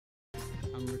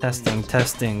Testing,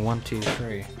 testing, 1, 2,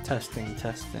 3. Testing,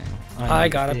 testing. I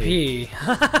gotta pee.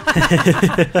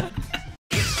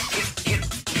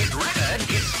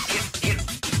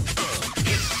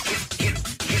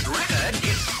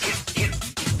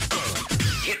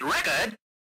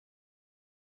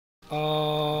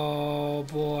 Oh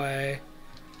boy.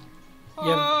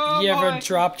 You ever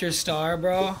dropped your star,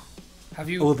 bro? Have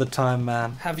you? All the time,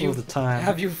 man. Have you? All the time.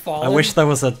 Have you fallen? I wish there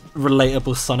was a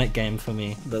relatable Sonic game for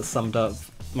me that summed up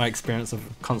my experience of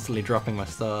constantly dropping my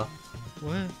star.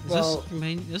 What? Well,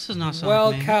 This is not Sonic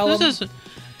well, Mania. Callum,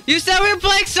 You said we were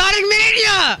playing Sonic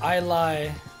Mania! I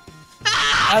lie.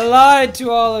 I lied to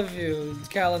all of you,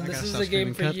 Callum. This is a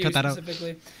game for you cut that out.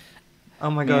 specifically. Oh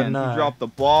my god, Man, no. We dropped the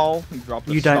ball. We dropped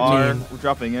the You don't star. mean- We're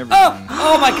dropping everything.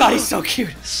 Oh my god, he's so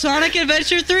cute. Sonic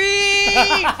Adventure 3!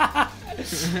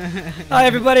 Hi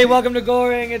everybody, welcome to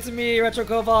Goring. It's me, Retro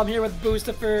Koval. I'm here with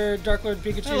Boostifer,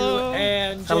 DarkLordPikachu, Hello.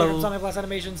 and Jay from SonicBlast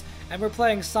Animations, and we're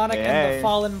playing Sonic and the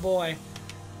Fallen Boy.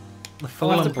 The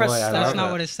Fallen Boy, press I start. love That's not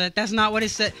it. what it said. That's not what it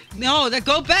said. No,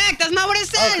 go back. That's not what it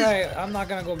says. Okay, I'm not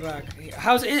gonna go back.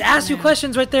 How's it? Ask you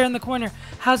questions right there in the corner.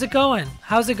 How's it going?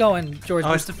 How's it going, George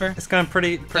Boostifer? It's going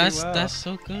pretty well. That's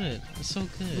so good. That's so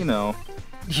good. You know.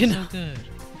 You know. So good.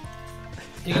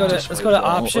 You go to. Let's go to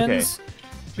options. Okay.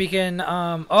 We can.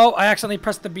 Oh, I accidentally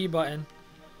pressed the B button.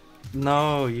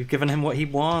 No, you've given him what he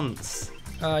wants.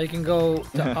 You can go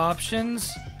to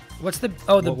options. What's the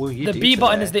What will you the do B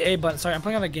button today? is the A button. Sorry, I'm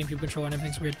playing on the GameCube controller and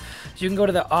everything's weird. So you can go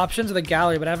to the options of the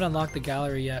gallery, but I haven't unlocked the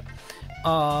gallery yet.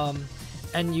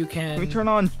 And you can. Can we turn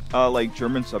on like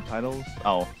German subtitles?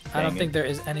 Oh. I don't think there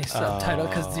is any subtitle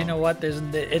because you know what?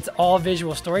 It's all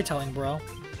visual storytelling, bro.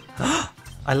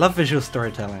 I love visual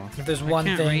storytelling. If there's one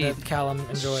can't thing read. that Callum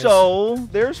enjoys. So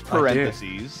there's do.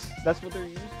 parentheses. That's what they're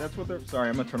used. That's what they're. Sorry,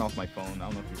 I'm gonna turn off my phone. I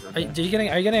don't know if you heard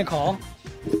that. Are you getting a call?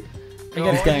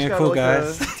 No, He's getting a call,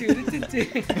 guys.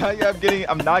 yeah,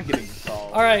 I'm not getting the call.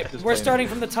 All right, Just we're playing. starting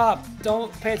from the top.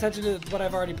 Don't pay attention to what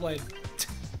I've already played.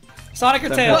 Sonic or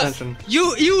Don't pay Tails? attention.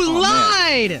 You Oh,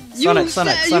 lied. Sonic,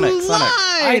 Sonic, Sonic, you Sonic.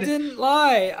 I lied. didn't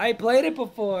lie. I played it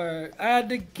before. I had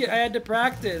to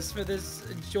practice for this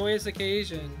joyous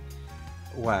occasion.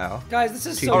 Wow. Guys, this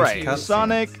is so All right, cute.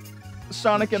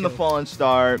 Sonic and the Fallen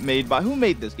Star, made by who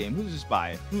made this game? Who's this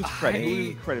by? Who's credit?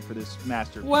 Who's credit for this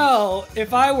masterpiece? Well,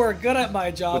 if I were good at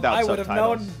my job, Without I would have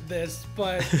subtitles. known this,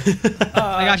 but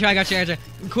I got you.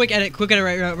 Quick edit.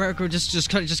 Right. Just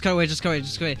cut away. Just cut away.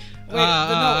 wait,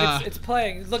 no, it's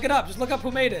playing. Look it up. Just look up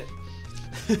who made it.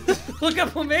 Look up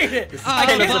who made it. I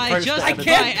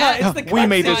can't cut. It's the we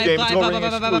made this cutscene. game. It's Goring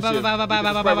exclusive.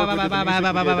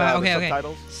 Okay.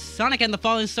 Sonic and the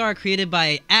Fallen Star created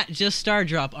by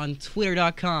 @JustStarDrop on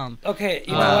Twitter.com. Okay,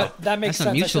 you know what? That makes That's a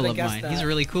sense. I should mutual have of guessed mine. that. He's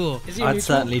really cool. Is he a I'd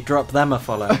mutual? certainly drop them a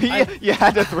follow. You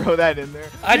had to throw that in there.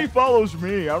 He follows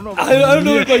me. I don't know. I don't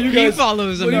know about you He guys.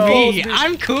 follows But he me. follows me.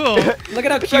 I'm cool. Look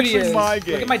at how cute he actually is. my Look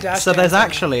game. at my dash. So there's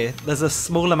cam. a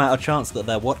small amount of chance that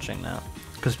they're watching now,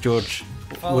 because George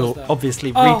Follows will them.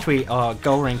 obviously retweet our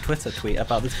Goring Twitter tweet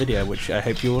about this video, which I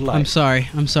hope you all like. I'm sorry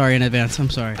in advance. I'm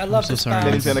sorry. I love I'm so this sorry. balance.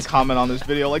 Then he's gonna comment on this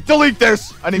video like, delete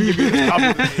this. I didn't give you this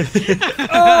copy.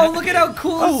 Oh, look at how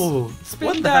cool Oh, his spin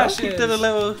what the dash hell? He is. did a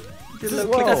little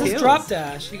click That's of his heels. drop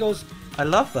dash. He goes. I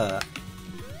love that.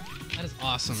 That is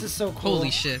awesome. This is so cool.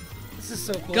 Holy shit. This is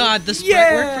so cool. God, the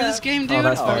sprite work for this game, dude. Oh,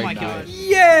 that's very my nice. god.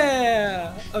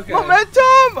 Yeah. Okay.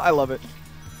 Momentum. I love it.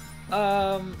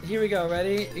 Here we go.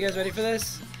 Ready? You guys ready for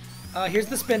this? Here's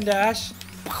the spin dash.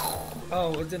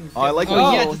 Oh, it didn't. Oh, I like Oh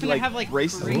when yeah, he, doesn't it have like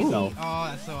races crazy? himself. Oh,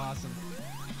 that's so awesome.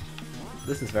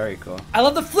 This is very cool. I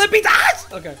love the flippy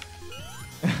dash. Okay.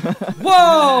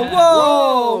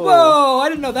 Whoa! I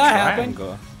didn't know that happened.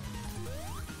 Triangle.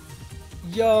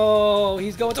 Yo,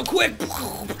 he's going so quick.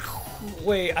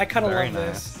 Wait, I kind of Very love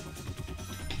nice. this.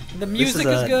 The music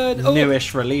this is a good. Oh,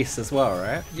 Newish release as well,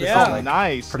 right? This Yeah. is, Oh, like,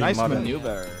 nice. pretty Nice modern.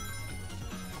 maneuver.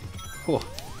 Cool.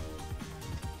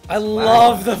 I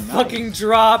love the fucking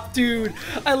drop, dude.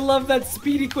 I love that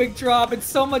speedy quick drop. It's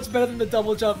so much better than the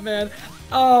double jump, man.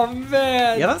 Oh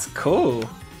man. Yeah, that's cool.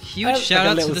 Huge shout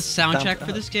out like a to the little soundtrack stamp for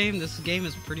up. this game. This game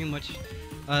is pretty much.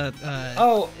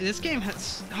 Oh. This game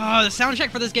has. Oh, the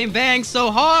soundtrack for this game bangs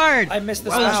so hard. I missed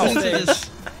the I was sound listening to stage. this.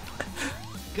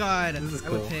 God, This is I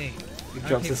would cool. pay. He I would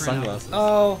drops pay his for an album.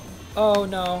 sunglasses. Oh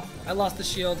no. I lost the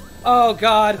shield. Oh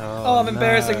god. Oh, I'm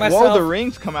embarrassing no. myself. Whoa, the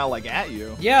rings come out like at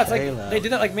you. Yeah, it's like Taylor. they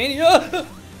did that like Mania.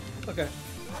 Okay.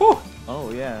 Whew.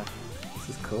 Oh yeah. This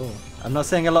is cool. I'm not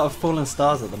seeing a lot of fallen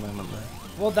stars at the moment, though.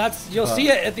 Well, you'll But see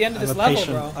it at the end of I'm this a level,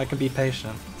 patient. bro. I can be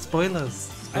patient.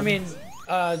 Spoilers. I mean,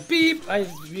 beep. I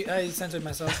censored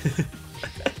myself.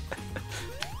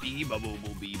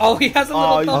 Oh, he has a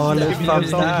little Oh, thumbs little give me down. the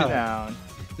thumbs thumbs down. down.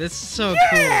 That's so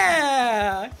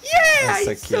Yeah! Yeah! That's so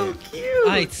He's so cute. cute!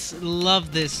 cool. I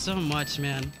love this so much,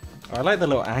 man. I like the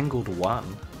little angled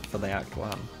one for the Act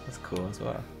 1. That's cool as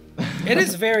well. It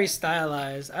is very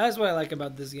stylized. That's what I like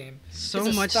about this game. So it's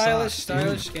a much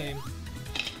stylish game.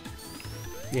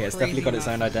 Yeah, it's Crazy definitely got its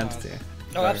own amount of identity.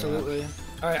 Oh, Very absolutely.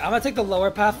 Alright, I'm gonna take the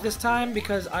lower path this time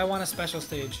because I want a special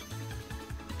stage.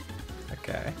 much.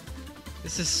 Okay.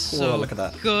 This is Whoa, so look at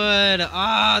that. good.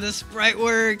 Ah, the sprite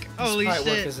work. Holy The sprite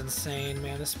work shit. is insane,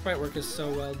 man. The sprite work is so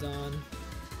well done.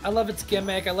 I love its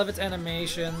gimmick. I love its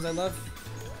animations. I love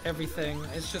everything.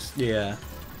 It's just... Yeah.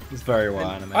 It's very well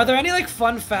animated. Are there any, like,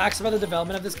 fun facts about the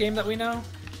development of this game that we know?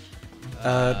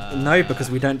 No, because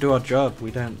we don't do our job.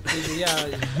 We don't.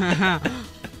 Yeah.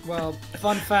 Well,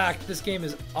 fun fact, this game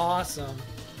is awesome.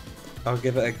 I'll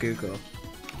give it a Google.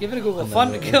 Give it a Google. And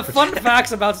Fun, then we'll- fun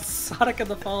facts about Sonic and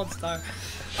the Fallen Star.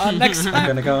 Next I'm time,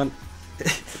 gonna go on.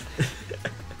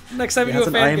 next time It we do has a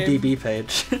an fan game. IMDb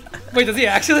page. Wait, does he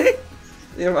actually?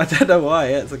 Yeah, I don't know why.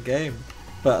 It's a game.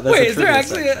 But there's Wait, a is there trivia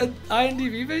actually section. an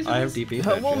IMDb page? of this? IMDb page?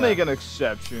 We'll yeah. make an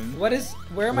exception. What is?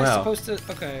 Where am I Well. supposed to?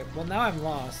 Okay, well now I'm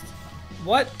lost.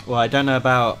 What? Well, I don't know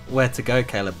about where to go,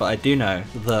 Caleb, but I do know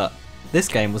that this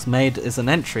game was made as an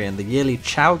entry in the yearly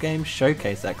Chow Games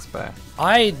Showcase Expo.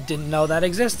 I didn't know that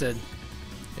existed.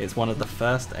 It's one of the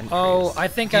first entries. Oh, I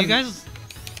think Do I'm. you guys?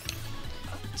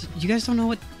 You guys don't know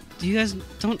what? Do you guys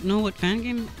don't know what fan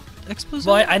game expos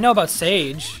Well, are? I know about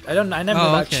Sage. I don't. I never knew Oh,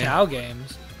 about okay. Chow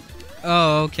games.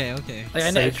 Oh, okay, okay. Like, I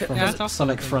know. Sage from Yeah, it's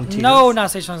Sonic also- Frontiers. No,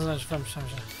 not Sage.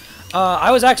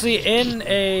 I was actually in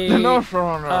a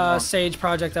No. Sage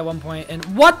project at one point, and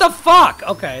what the fuck?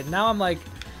 Okay, now I'm like,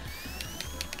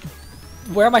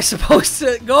 where am I supposed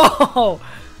to go?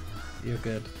 You're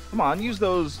good. Come on, use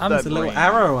those. I'm- There's that a little brain.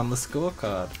 arrow on the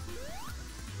scorecard.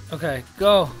 Okay,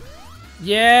 go.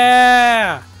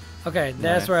 Yeah. Okay,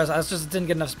 that's Nice. where I just didn't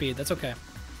get enough speed. That's okay.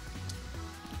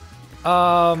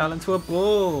 Call into a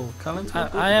ball. Call into a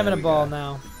ball. I am in There a we ball go.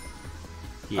 now.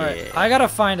 Yeah. Alright, I gotta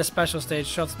find a special stage,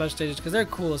 show off the special stages, because they're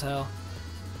cool as hell.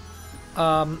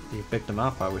 You picked them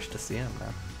up. I wish to see them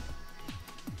now.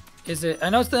 Is it? I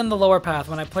know it's in the lower path.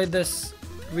 When I played this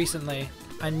recently,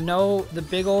 I know the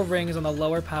big old ring is on the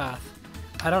lower path.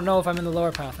 I don't know if I'm in the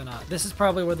lower path or not. This is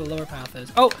probably where the lower path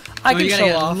is. Oh, I can you gotta show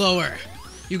get off. lower.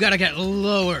 You gotta get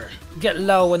lower. Get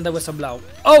low when the whistle blow.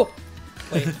 Oh,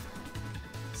 wait.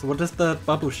 So what does the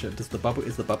bubble shield? Is the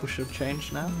bubble shield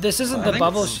change now? This isn't I the think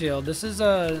bubble it's- shield. This is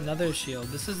another shield.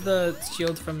 This is the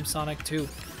shield from Sonic 2,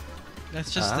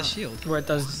 That's just Ah. the shield. where it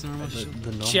does It's normal shield.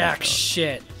 The normal jack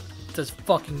shield. shit. It does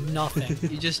fucking nothing.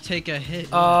 You just take a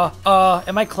hit.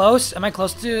 Am I close? Am I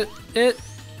close to it?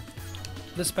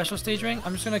 The special stage ring?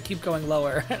 I'm just gonna keep going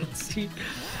lower and see.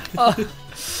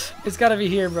 It's gotta be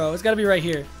here, bro. It's gotta be right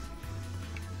here.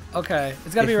 Okay,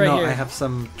 it's gotta If be right not, here. I have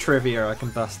some trivia I can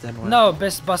bust in with. No,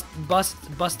 bust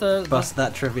Bust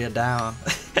that trivia down.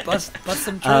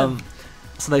 some trim.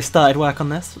 So they started work on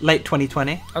this late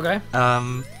 2020. Okay.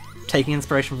 Taking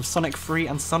inspiration from Sonic 3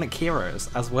 and Sonic Heroes,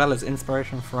 as well as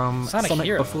inspiration from Sonic Sonic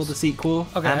Heroes? before the sequel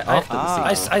Okay, and after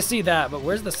the sequel. I see that, but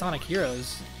where's the Sonic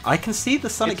Heroes? I can see the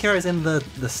Sonic Heroes in the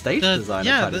stage design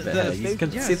yeah, a tiny the- bit. the here. You stage-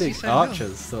 can yeah, see the Seaside Hill.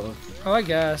 archers, sort of. Oh, I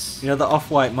guess. You know, the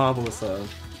off-white marble, sort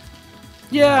of.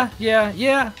 Yeah,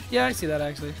 I see that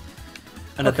actually.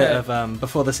 And a bit Okay. of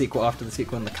before the sequel, after the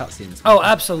sequel, and the cutscenes. Oh,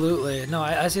 absolutely. No,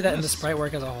 I see that in the Yes. sprite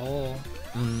work as a whole.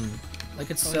 Like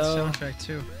it's Solid so. soundtrack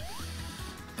too.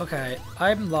 Okay,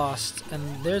 I'm lost, and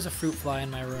there's a fruit fly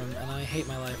in my room, and I hate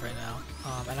my life right now.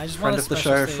 And I just Friend want a of the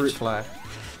special show, stage. Fruit Fly.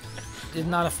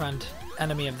 Not a friend,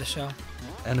 enemy of the show.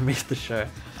 Enemy of the show.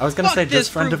 I was gonna Fuck say, this does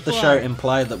friend Fruit of the Fly. show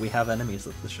imply that we have enemies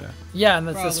of the show? Yeah, and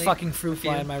that's this Probably. fucking fruit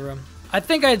fly Yeah. in my room. I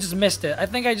think I just missed it. I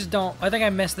think I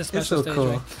missed this It's special so stage. cool.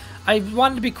 Right? I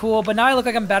wanted to be cool, but now I look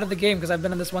like I'm bad at the game because I've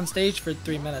been in this one stage for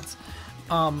 3 minutes.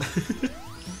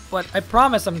 But I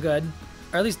promise I'm good,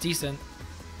 or at least decent.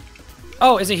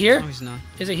 Oh, is it here? No, he's not.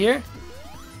 Is it here?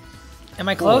 Am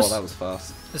I close? Oh, that was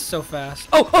fast. This is so fast.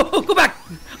 Oh, go back!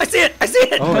 I see it! I see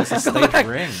it! Oh, it's a Go stage back.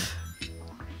 ring.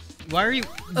 Why are you?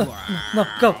 No,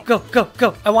 go!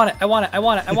 I want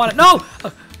it! No!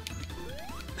 Oh.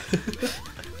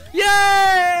 Yay!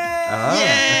 Oh,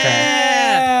 okay.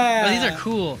 Yeah! Oh, these are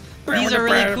cool. These are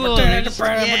really cool. They're just-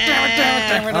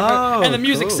 yeah. Oh, and the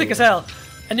music's cool. sick as hell.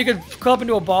 And you could curl up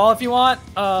into a ball if you want.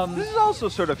 This is also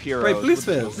sort of Heroes. Wait, Blue which is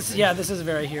Sphere. This is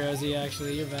very Heroesy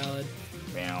actually. You're valid.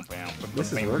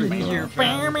 This is really cool.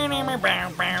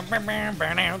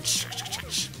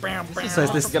 So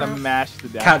is this Gonna mash the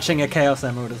down. catching a Chaos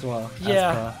Emerald as well?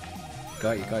 Yeah.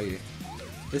 Got you.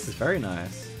 This is very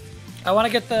nice. I want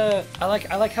to get the. I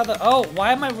like how the. Oh,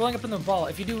 why am I rolling up in the ball?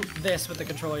 If you do this with the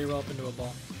controller, you roll up into a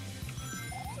ball.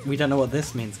 We don't know what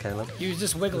this means, Caleb. You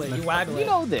just wiggle it. You waggle it. You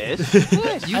know this.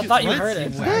 I thought you heard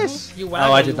it. This. You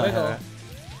waggle. Oh, I did not wiggle. hear it.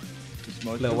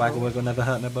 Little waggle wiggle never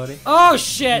hurt nobody. Oh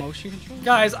shit! Motion control?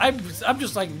 Guys, I'm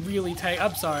just like really tight.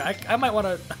 I'm sorry. I might want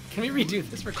to. Can we redo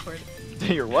this recording?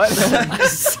 You're what?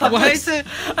 Why is it?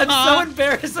 I'm so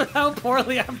embarrassed of how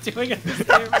poorly I'm doing at this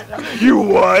game right now. You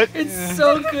what? It's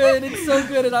so good. It's so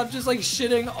good, and I'm just like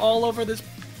shitting all over this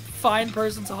fine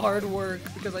person's hard work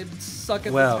because I suck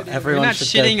at Well, this video. everyone You're not should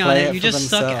shitting go on play it. You for just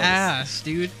suck themselves. ass,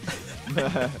 dude.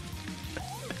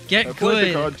 Get Quite the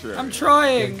good. contrary. I'm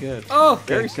trying. Good. Oh,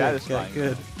 Very Good, satisfying.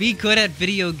 Good. Be good at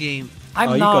video game. I'm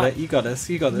Oh, you not. got it. You got this.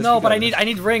 You got this. No, you but got I this.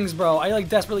 need rings, bro. I like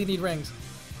desperately need rings.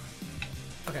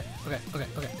 Okay.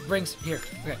 Rings here.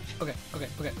 Okay.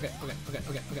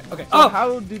 So Oh,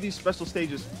 how do these special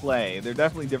stages play? They're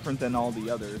definitely different than all the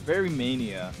others. Very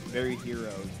Mania, very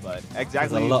Heroes, but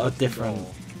exactly. There's a lot of what's the different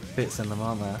goal? bits in them,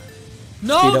 aren't there? Speed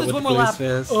no, up there's with one the more blue lap.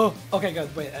 spheres. Oh, okay,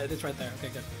 good. Wait, it's right there. Okay,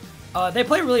 good. They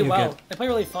play really You're well. good. They play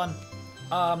really fun.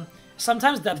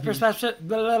 Sometimes depth perception.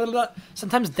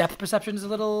 Sometimes depth perception is a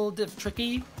little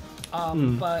tricky.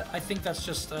 But I think that's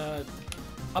just a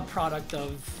product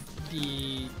of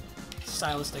the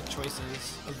stylistic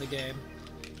choices of the game.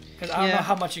 Because I don't know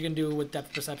how much you can do with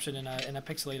depth perception in a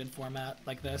pixelated format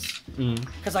like this.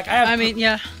 Because like I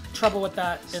have trouble with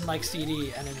that in like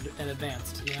CD and in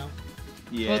advanced, you know.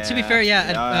 Yeah. Well, to be fair,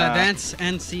 Advance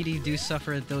and CD do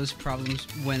suffer those problems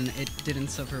when it didn't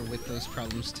suffer with those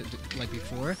problems like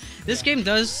before. This game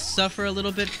does suffer a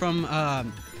little bit from.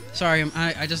 Sorry,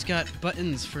 I just got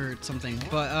buttons for something,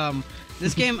 but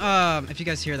this game, if you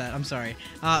guys hear that, I'm sorry.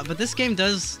 But this game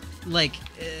does like.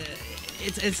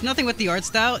 It's nothing with the art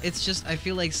style. It's just I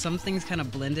feel like some things kind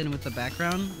of blend in with the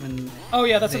background when. Oh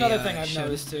yeah, that's they, another thing I've show.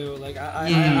 noticed too. Like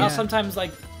I'll sometimes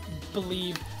like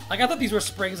believe. Like I thought these were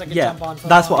springs I could jump on. For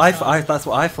that's the what longest I time. that's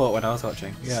what I thought when I was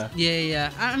watching. Yeah. Yeah.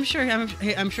 I'm sure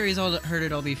he's all heard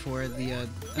it all before. The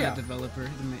developer,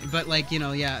 but like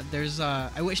there's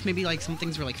I wish maybe like some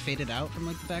things were like faded out from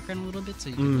like the background a little bit so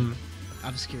you could like,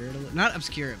 obscure it a little. Not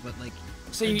obscure it, but like.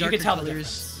 So you darker can tell the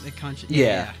colors, difference.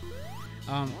 Yeah.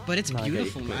 But it's No, I get you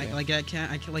beautiful.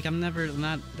 completely. I'm never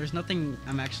not. There's nothing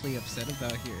I'm actually upset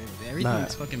about here.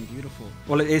 Everything's fucking beautiful.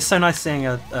 Well, it's so nice seeing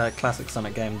a classic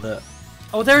Sonic game that.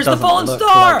 Oh, there's the doesn't fallen look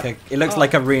star. Like it looks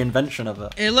like a reinvention of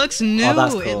it. It looks new. Oh,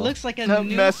 that's cool. It looks like a Don't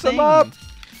new mess thing. them up.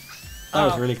 That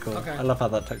was really cool. okay. I love how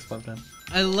that text popped in.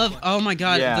 I love. Oh my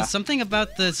god! Yeah. There's something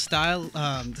about the style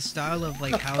of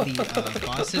like how the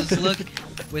bosses look,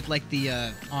 with like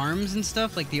the arms and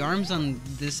stuff. Like the arms on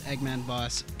this Eggman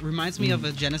boss reminds me of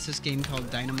a Genesis game called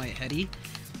Dynamite Headdy.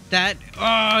 They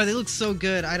look so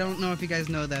good. I don't know if you guys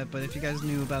know that, but if you guys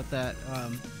knew about that,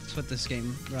 that's what this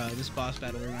game, this boss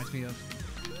battle reminds me of.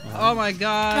 Oh my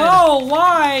god! Oh,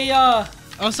 why?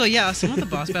 Also, yeah, some of the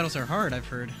boss battles are hard. I've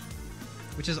heard,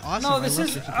 which is awesome. No, this love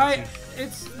is difficulty.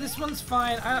 this one's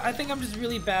fine. I think I'm just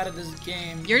really bad at this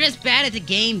game. You're just bad at the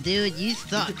game, dude. You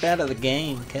suck. He's bad at the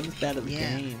game. Ken's bad at the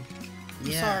Yeah. game.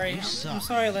 I'm sorry. I'm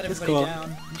sorry I let It's everybody cool.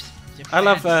 down. I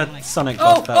love Sonic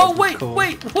boss battles. wait, cool.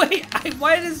 wait.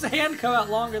 Why did his hand come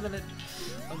out longer than it?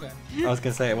 Okay. I was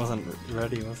gonna say it wasn't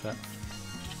ready, was it?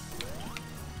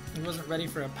 He wasn't ready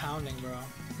for a pounding, bro.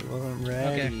 It wasn't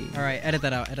ready. Okay. All right. Edit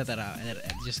that out.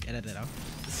 Just edit it out.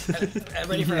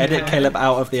 Ready for a Edit pounding. Caleb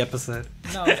out of the episode.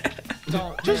 No,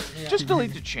 don't. Just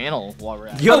delete the channel while we're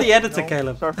at it. You're the editor, No,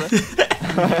 Caleb. sorry for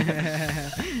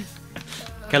that.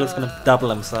 Caleb's gonna double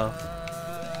himself.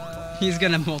 He's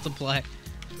gonna multiply.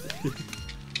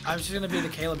 I'm just gonna be the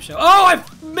Caleb show. Oh, I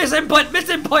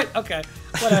misinput. Okay,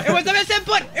 whatever. It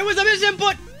was a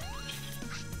misinput.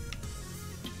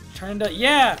 Turned up.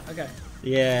 Yeah. Okay.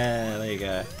 Yeah, there you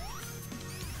go.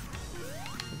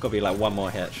 Gotta be like one more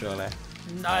hit, surely.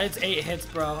 Nah, it's 8 hits,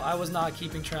 bro. I was not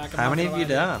keeping track. How many have you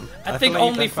done? I feel think like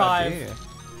you've only done quite a 5. few.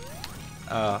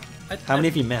 Oh. How many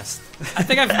have you missed? I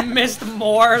think I've missed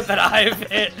more than I've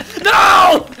hit.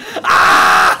 No!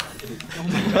 Ah! Oh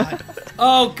my god.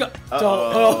 Oh god.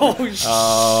 Oh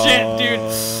shit,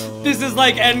 dude. This is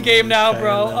like endgame now,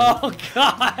 bro. Oh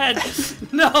god.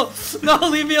 No,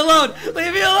 leave me alone.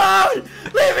 Leave me alone.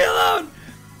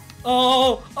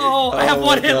 Oh, I have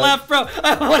one hit left, bro.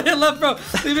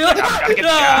 Leave me alone.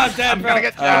 No, dead, bro.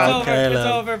 It's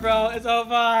over, bro. It's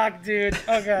over, dude.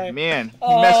 Okay. Man,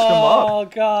 he messed him up. Oh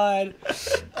god.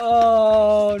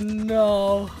 Oh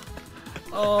no.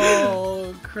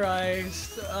 Oh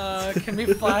Christ. Can we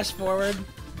flash forward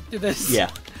to this? Yeah.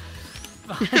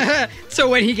 So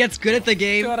when he gets good at the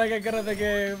game. When I get good at the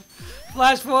game.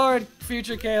 Flash forward,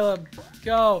 future Caleb.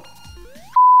 Go.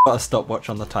 Got a stopwatch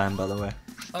on the time, by the way.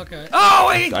 Okay. Oh,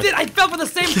 I fell for the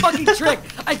same fucking trick.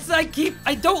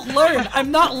 I don't learn.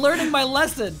 I'm not learning my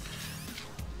lesson.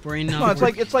 Brain Come not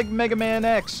on, it's like Mega Man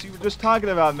X. You were just talking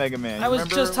about Mega Man. I was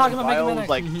Remember just talking about Mega Vile Man was X.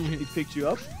 like, he picked you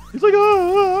up. He's like,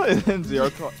 ah, and then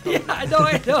Zero. Yeah, I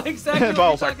know exactly. And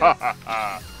what Vile's you're like, talking ha ha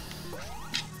ha.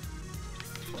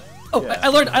 Oh, Yeah.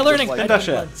 I'm learning. Like- Spin dash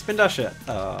it. Spin dash it.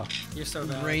 Oh. You're so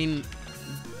bad. brain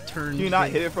turn. Can you not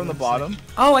hit it from the bottom?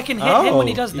 Oh, I can hit him when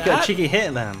he does you that? got a cheeky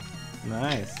hit then.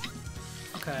 Nice.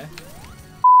 Okay.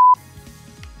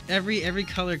 Every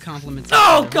color complements. each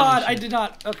Oh other. god, Holy I shit. did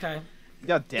not. Okay.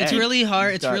 Yeah, damn. It's really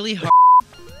hard. It's Got- really hard.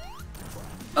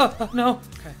 Oh, no.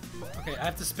 Okay. Okay, I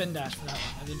have to spin dash for that one.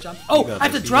 I have to jump. Oh, got I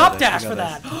have to this, you drop got this, dash you for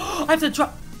got that. I have to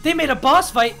drop. They made a boss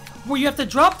fight where you have to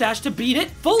drop dash to beat it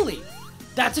fully.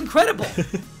 That's incredible.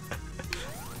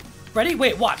 Ready?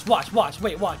 Wait, watch.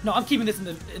 Wait, watch. No, I'm keeping this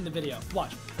in the video.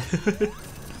 Watch.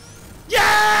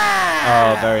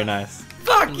 Yeah! Oh, very nice.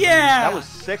 Fuck yeah! That was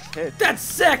 6 hits. That's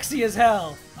sexy as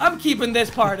hell. I'm keeping this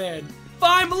part in.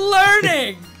 I'm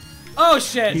learning. Oh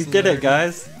shit. He did it,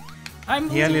 guys.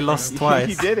 He only lost He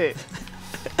twice. did it.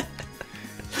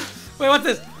 Wait, what's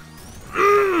this?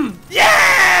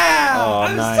 Yeah! Oh,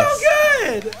 I'm nice.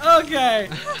 so good. Okay.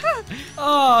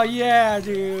 Oh yeah,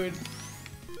 dude.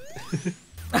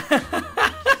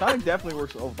 Sonic definitely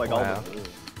works with like Wow. all the holes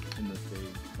in the stage.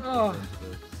 Oh.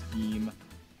 Into the scheme.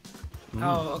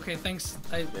 Oh, okay. Thanks.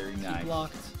 I Very keep nice.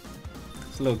 blocked.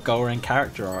 It's a little goal ring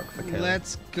character arc for Caleb.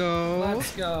 Let's go.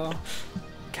 Let's go.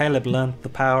 Caleb learned the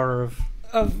power of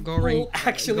Go ring.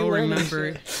 Actually, Go learn this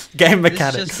remember. shit. game This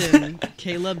mechanics. just in.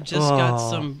 Caleb just got Oh.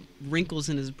 some wrinkles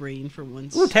in his brain for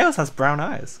once. Ooh, Tails has brown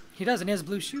eyes. He does, and he has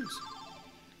blue shoes.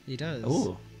 He does.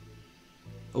 Ooh.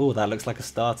 Ooh, that looks like a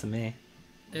star to me.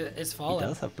 It's He falling.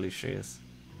 does have blue shoes.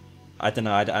 I don't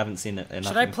know, I haven't seen it enough.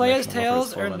 Should I play as information on whether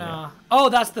it's Tails or fallen nah? yet. Oh,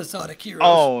 that's the Sonic Heroes.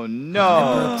 Oh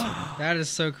no! That is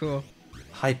so cool.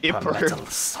 Hyper Hyper. Metal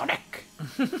Sonic.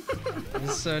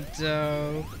 That's so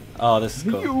dope. Oh, this is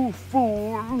cool. You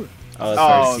fool! Oh, it's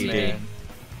Oh, very CD. man.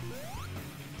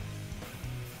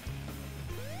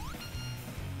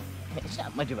 It's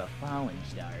not much of a falling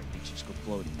star. It's just go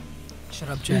floating. Shut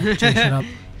up, Jay. Jay, shut up.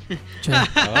 Jay,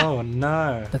 Oh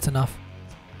no. that's enough.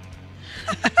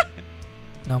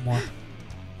 No more.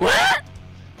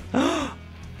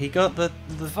 He got the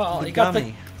Fall. the You got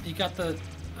gummy. the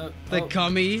The oh.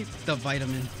 gummy, the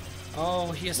vitamin.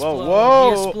 Oh, he Whoa, exploded.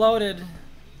 whoa. He exploded.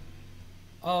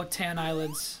 Oh, tan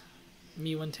eyelids.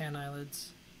 Mew and tan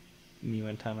eyelids. Mew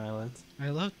and tan eyelids. I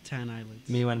love tan eyelids.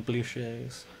 Mew and blue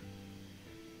shoes.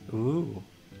 Ooh.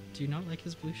 Do you not like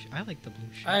his blue? I like the blue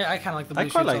shoes. I kind of like the blue I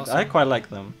quite shoots like also. I quite like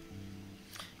them.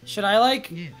 Should I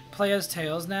like Yeah. play as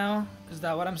Tails now? Is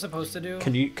that what I'm supposed to do?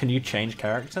 Can you change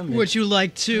character? Would you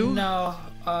like to? No,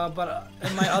 but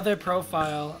in my other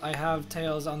profile, I have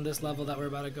Tails on this level that we're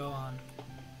about to go on.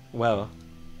 Well,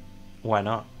 why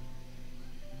not?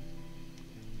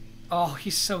 Oh,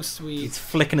 he's so sweet. He's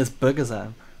flicking his boogers at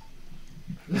him.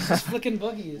 He's flicking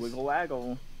boogies. Wiggle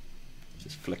waggle.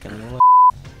 Just flicking them all.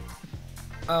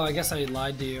 Oh, I guess I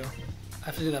lied to you. I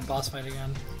have to do that boss fight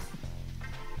again.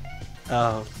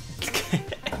 Oh.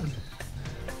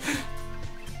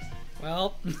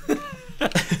 Well,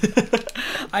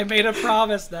 I made a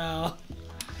promise now.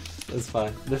 It's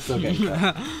fine. This will get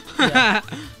cut. Yeah,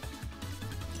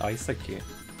 Oh, he's so cute.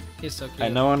 he's so cute. Hey,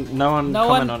 no one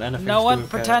comment on anything. no to one do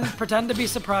with pretend to be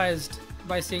surprised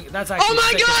by seeing. That's actually. Oh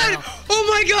my sick as god! hell. Oh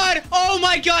my god! Oh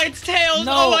my god! It's Tails!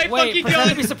 No, oh my wait, fucking pretend god!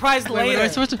 to be surprised Wait, what later. am I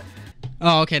supposed to?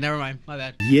 Oh, okay, never mind. My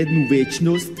bad. Jednu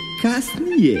wieczność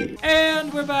kasnie.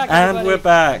 And we're back. And everybody. we're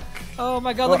back. Oh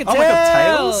my god, look at Oh my god,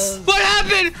 Tails! What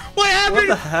happened? What happened?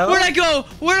 the hell? Where'd I go?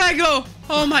 Where'd I go?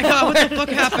 Oh my god! What the fuck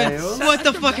happened? Tails? What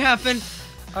the fuck happened?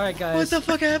 All right, guys. What the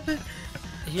fuck happened?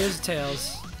 Here's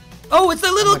Tails. Oh, it's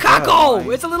a little my God, Kako!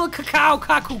 why? It's a little cacao,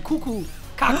 cuckoo,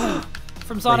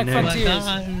 from Sonic knew. Frontiers.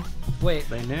 Wait.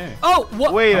 They knew. Oh,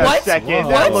 what? Wait a what? second. Whoa.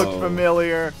 That What? looked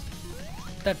familiar.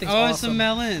 That thing's Oh, it's a awesome.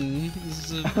 melon.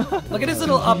 It's a- Look at his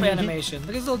little up animation. Look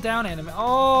at his little down animation.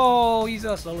 Oh, he's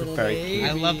just a little Very baby. cute.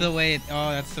 I love the way it.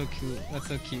 Oh, that's so cute. That's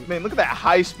so cute. Man, look at that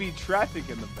high-speed traffic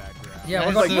in the background. Yeah,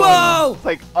 we're That's going. so- Whoa! It's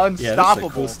like Yeah, this is a unstoppable.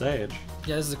 cool stage.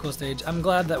 Yeah, this is a cool stage. I'm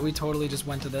glad that we totally just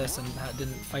went to this and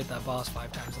didn't fight that boss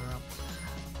 5 times in a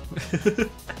row.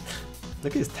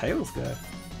 Look at his tails go.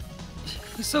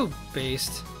 He's so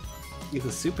based. He's a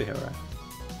superhero.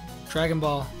 Dragon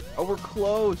Ball. Oh, we're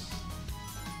close.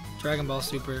 Dragon Ball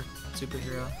superhero.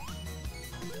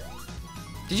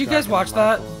 Did you Dragon guys watch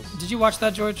that? Michaels. Did you watch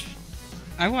that, George?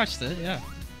 I watched it. Yeah.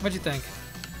 What'd you think?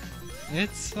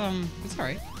 It's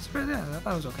alright. It's pretty, yeah, I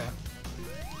thought it was okay.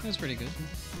 It was pretty good.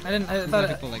 I didn't. I I'm glad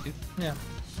thought. people like it. Yeah.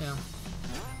 Yeah.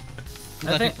 I'm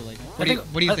glad think- people like it. I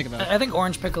What do you think about it? I think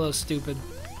Orange Piccolo's stupid.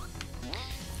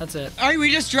 That's it. Are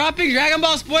we just dropping Dragon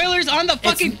Ball spoilers on the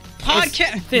fucking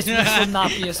podcast? This will not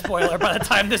be a spoiler by the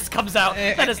time this comes out.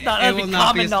 That is not. It That'll will be not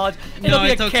common be a- knowledge. No, It'll be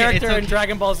it's a okay, character it's in okay.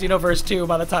 Dragon Ball Xenoverse 2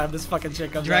 by the time this fucking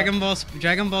shit comes out.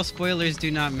 Dragon Ball spoilers do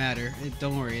not matter.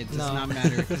 Don't worry, it does No. not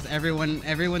matter because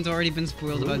everyone's already been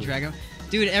spoiled about Dragon.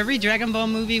 Dude, every Dragon Ball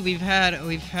movie we've had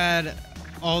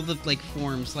all the like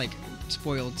forms like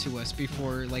spoiled to us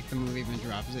before like the movie even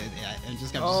drops. And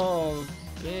just got Oh,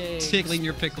 big. tickling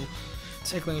your pickle.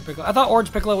 Tickling your Piccolo. I thought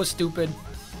Orange Piccolo was stupid.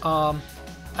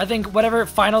 I think whatever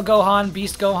Final Gohan,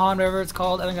 Beast Gohan, whatever it's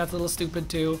called, I think that's a little stupid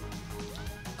too.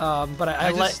 But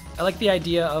I like the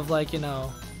idea of like you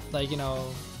know,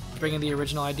 bringing the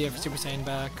original idea for Super Saiyan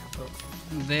back. But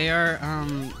They are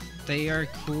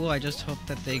cool. I just hope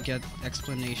that they get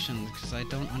explanations because I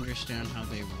don't understand how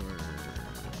they work.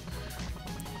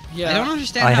 yeah, I don't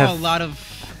understand how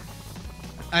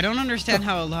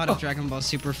a lot of Dragon Ball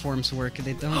Super forms work.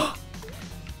 They don't.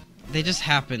 They just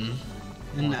happen,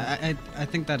 and I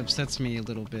think that upsets me a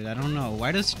little bit. I don't know,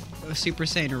 why does Super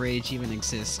Saiyan Rage even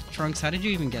exist? Trunks, how did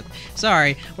you even get?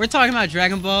 Sorry, we're talking about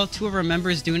Dragon Ball. Two of our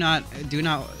members do not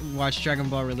watch Dragon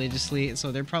Ball religiously,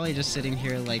 so they're probably just sitting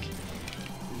here like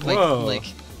Whoa. look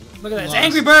at that. It's lost.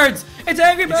 Angry Birds. It's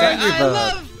Angry Birds. Angry I Bird.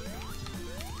 love.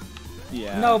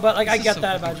 Yeah. No, but like I This is get so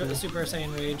that fucking about cool. Super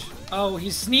Saiyan Rage. Oh,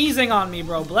 he's sneezing on me,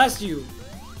 bro. Bless you.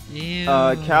 Ew.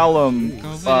 Callum,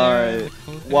 Go there,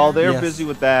 go while there. they're Yes. busy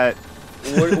with that,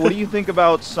 what do you think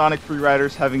about Sonic Free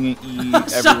Riders having an E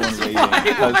everyone rating?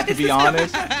 Because to be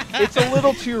honest, it's a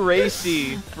little too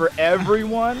racy for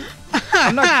everyone.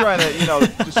 I'm not trying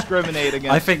to, discriminate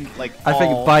against. I think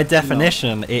all, by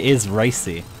definition it is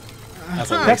racy.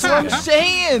 As a That's what I'm racer.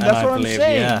 saying. And That's I what I'm believe,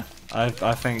 saying. Yeah,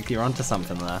 I think you're onto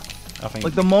something there. I think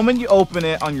Like the moment you open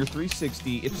it on your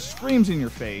 360, it screams in your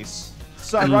face.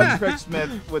 Roger Craig Smith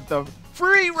with the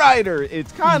Free Rider.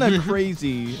 It's kind of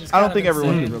crazy. I don't think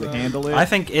everyone can really handle it. I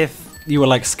think if you were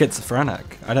like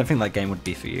schizophrenic, I don't think that game would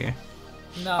be for you.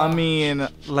 No. I mean,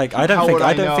 Like I How don't think would I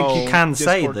I don't think you know can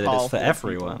say Discord that call it's for for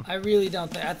everyone. I really don't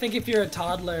think. I think if you're a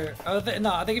toddler, I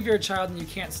think if you're a child and you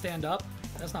can't stand up,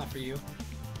 that's not for you.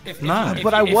 If, No.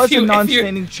 but I was a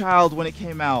non-standing child when it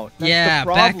came out. That's Yeah,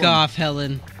 the back problem. off,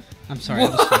 Helen. I'm sorry. I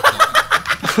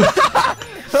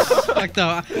was fucked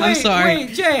up. I'm sorry.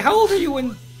 Wait, Jay, how old are you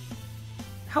when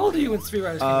Street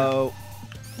Riders came out?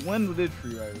 When did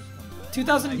Free Riders come out?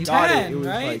 2010, I got it. It was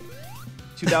right? like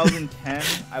 2010.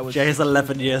 I was. Jay's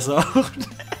 11 years old.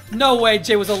 No way,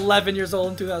 Jay was 11 years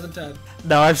old in 2010.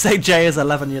 No, I'm saying Jay is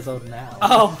 11 years old now.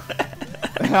 Oh,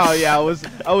 Oh yeah,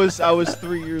 I was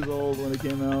 3 years old when it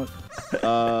came out.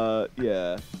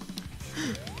 Yeah.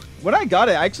 When I got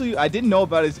it, actually, I didn't know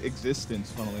about its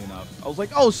existence. Funnily enough, I was like,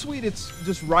 "Oh, sweet, it's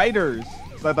just Riders."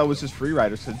 So I thought it was just Free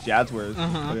Riders because Jazzwares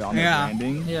put it on their Yeah.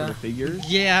 branding Yeah. for the figures.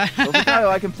 Yeah. I was like, "Oh,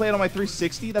 I can play it on my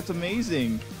 360. That's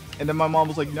amazing." And then my mom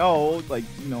was like, "No, like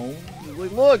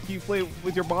like, look, you play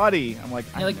with your body." I'm like,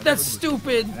 you're like, that's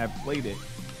stupid. And I played it.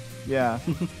 Yeah.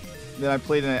 Then I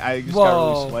played it and I just got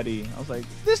Whoa. really sweaty. I was like,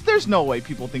 there's no way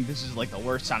people think this is like the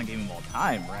worst Sonic game of all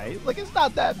time, right? Like, it's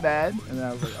not that bad. And then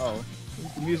I was like, oh,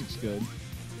 the music's good.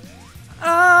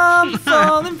 I'm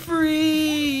falling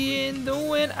free in the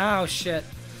wind. Oh shit.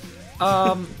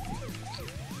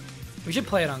 We should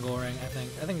play it on Goring.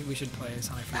 I think we should play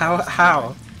Sonic Free Riders.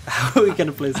 How are we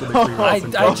gonna play Sonic Free I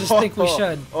Riders? just think we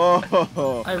should.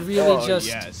 Oh, I really just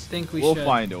yes. think we We'll should.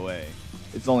 find a way.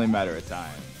 It's only a matter of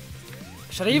time.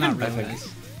 Should I even? Not I really.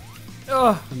 think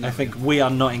Ugh. I think we are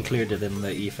not included in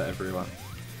the E for everyone.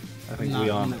 I think No, we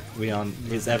aren't. no. We aren't.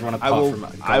 Is everyone I apart will,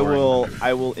 from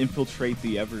I will infiltrate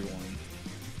the everyone.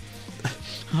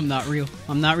 I'm not real.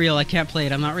 I'm not real. I can't play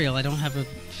it. I'm not real. I don't have a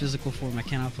physical form. I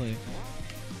cannot play it.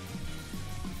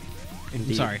 Indeed.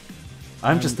 I'm sorry.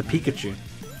 I'm just a Pikachu.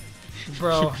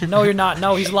 Bro, no, you're not.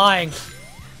 No, he's lying.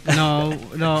 No,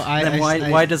 I. Then I-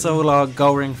 why does all our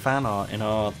Goring fan art in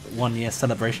our 1 year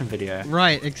celebration video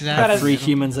Right, That exactly. is- 3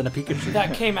 humans and a Pikachu?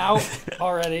 That came out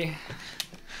already.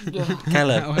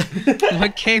 Caleb.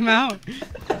 What came out? Is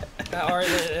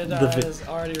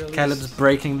already released. Caleb's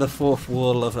breaking the fourth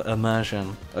wall of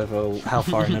immersion over how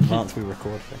far in advance we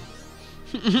record things.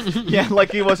 Yeah,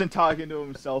 like he wasn't talking to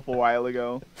himself a while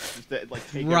ago. Just to,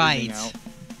 like, take Right.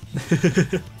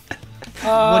 everything out.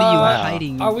 What are you Wow.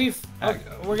 hiding? Are we?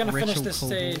 We're gonna finish Retro this Koval.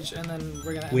 stage and then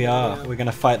we're gonna. We end the are. video. We're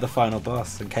gonna fight the final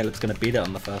boss, and Caleb's gonna beat it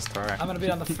on the first try. I'm gonna be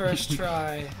on the first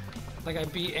try. Like I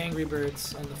beat Angry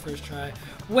Birds on the first try.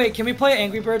 Wait, can we play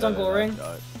Angry Birds on Goring?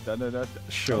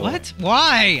 Sure. What?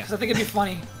 Why? Because I think it'd be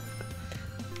funny.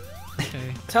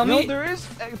 Okay. Tell No, me there is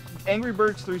Angry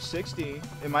Birds 360.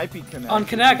 It might be Kinect. on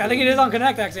Kinect. I think it is on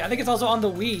Kinect actually. I think it's also on the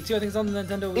Wii too. I think it's on the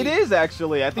Nintendo Wii. It is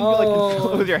actually. I think you like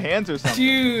control it with your hands or something.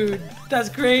 Dude, that's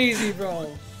crazy, bro.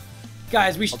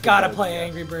 Guys, we gotta play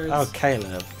Angry Birds. Oh,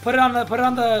 Caleb. Put it on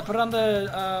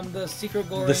the secret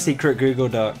Goring. The secret Google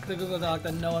Doc. The Google Doc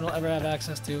that no one will ever have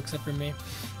access to except for me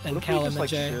and What if we Callum just, and like,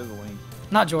 Jay. share the link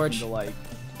Not George. into, like,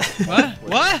 What?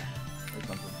 What? or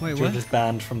something? Wait, George what? is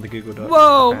banned from the Google Doc.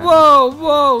 Whoa, apparently. whoa,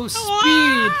 whoa!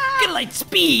 Speed. Get like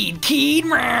speed, kid.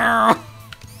 Meow.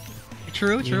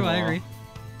 True, I Aw. agree.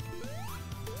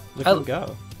 Look at him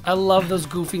go. I love those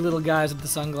goofy little guys with the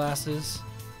sunglasses.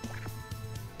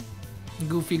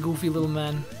 Goofy little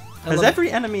men. I Has love- every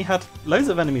enemy had... Loads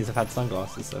of enemies have had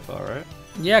sunglasses so far, right?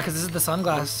 Yeah, because this is the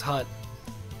sunglass hut.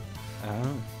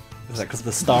 Oh. Is that because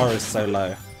the star is so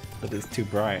low that it's too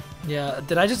bright? Yeah,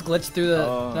 did I just glitch through the...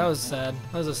 Oh. That was sad.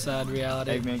 That was a sad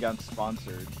reality. Eggman got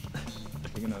sponsored.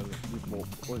 Speaking of, what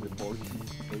was it?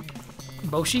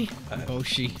 Boshi?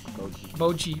 Boshi.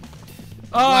 Boji.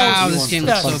 Oh, Wow, He this wants game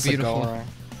to is so sponsor beautiful. Goring.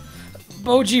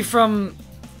 Boji from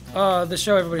the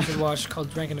show everybody should watch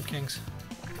called Ranking of Kings.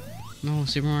 No,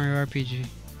 Super Mario RPG.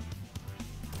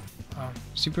 Oh.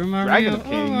 Super Mario Dragon of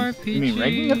Kings. RPG. You mean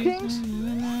Ranking of Kings?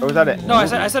 Or was that it? No,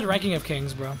 I said Ranking of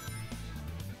Kings, bro.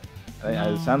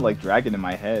 It sounded like Dragon in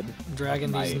my head.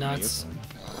 Dragging My these nuts.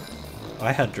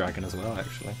 I had Dragon as well,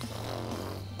 actually.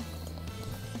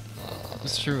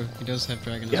 It's true. He does have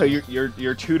dragon. Yo, you're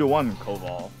 2-1,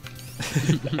 Koval.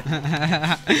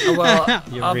 Oh, well,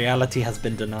 Your reality has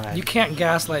been denied. you can't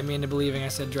gaslight me into believing I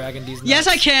said Dragon these nuts. Yes,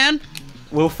 I can.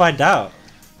 We'll find out.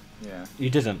 Yeah. You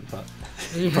didn't, but...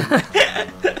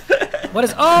 What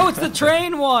is... Oh, it's the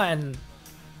train one!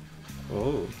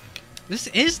 Oh. This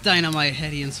is Dynamite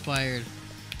Heady inspired.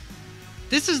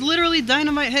 This is literally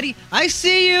Dynamite Heady. I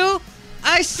see you.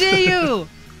 I see you.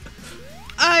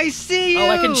 I see you. Oh,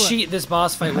 I can cheat this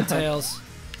boss fight with Tails.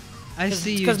 I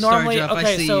see you. Because normally... Stardrop,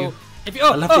 Okay, I see so... you. If you,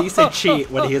 oh, I love that you say cheat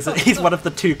when he's one of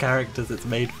the two characters it's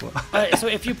made for. So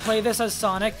if you play this as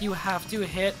Sonic, you have to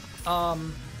hit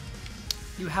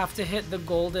you have to hit the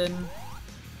golden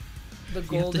You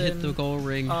have to hit the goal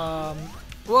ring.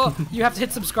 well, you have to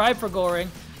hit subscribe for Goring.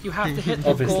 You have to hit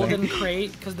the Obviously. golden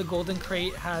crate because the golden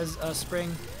crate has a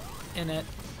spring in it.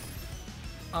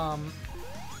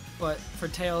 But for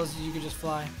Tails, you could just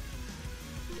fly.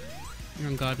 You're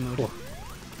in God mode. Cool.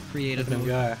 Creative Let him mode.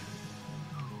 go.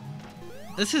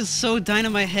 This is so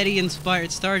Dynamite Heady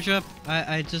inspired. Stardrop,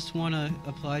 I just want to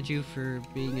applaud you for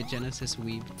being a Genesis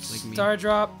weeb like me.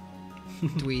 Stardrop.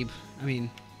 Dweeb. I mean,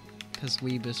 because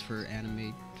weeb is for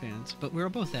anime fans. But we're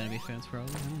both anime fans,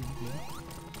 probably. I don't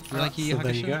know. You like Yu Yu So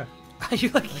there you Hakusho? go. You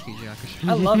like? I like Yu Yu Hakusho.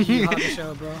 I love Yu Yu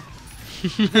Hakusho,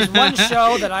 bro. There's one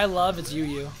show that I love. It's Yu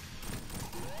Yu.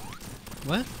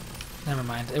 What? Never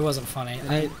mind. It wasn't funny.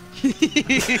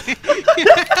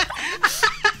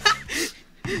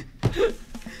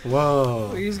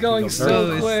 Whoa. He's going He got so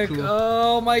very quick. cool.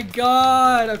 Oh my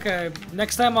god. Okay.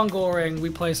 Next time on Goring, we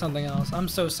play something else. I'm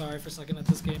so sorry for sucking at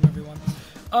this game, everyone.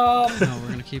 No, we're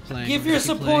gonna keep playing. Give We're your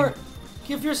gonna keep support. playing.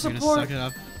 Give your We're gonna support suck it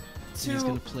up. We're just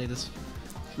gonna to. play this.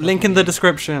 Link in the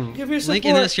description. Give your support Link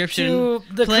in the description. to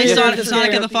the Play creator Sonic- of this Sonic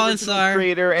game. and the Fallen Star.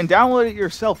 Creator and download it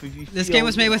yourself if you. This feel, game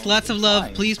was made with you know, lots of love.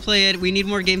 fine. Please play it. We need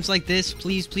more games like this.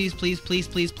 Please, please, please, please,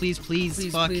 please, please, please.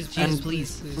 Please, Fuck. please, Jeez,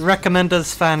 please, please. Recommend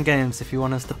us fan games if you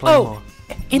want us to play Oh. more.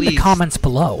 In the Please. comments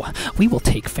below, we will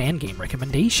take fan game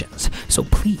recommendations. So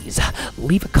please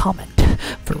leave a comment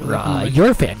for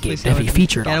your fan game Please to be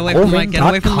featured Get on away from the mic. Get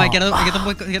away from the mic. Goring.com.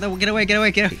 Get away. Get away. Get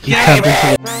away. Get away. You Get away. turned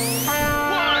into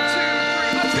the-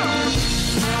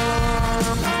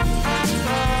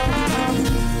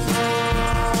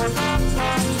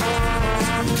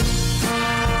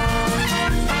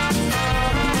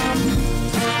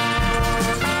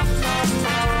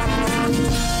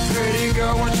 Pretty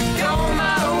girl, won't you go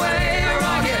my way, or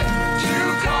I'll get too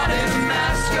caught in a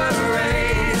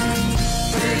masquerade.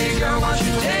 Pretty girl, won't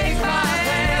you take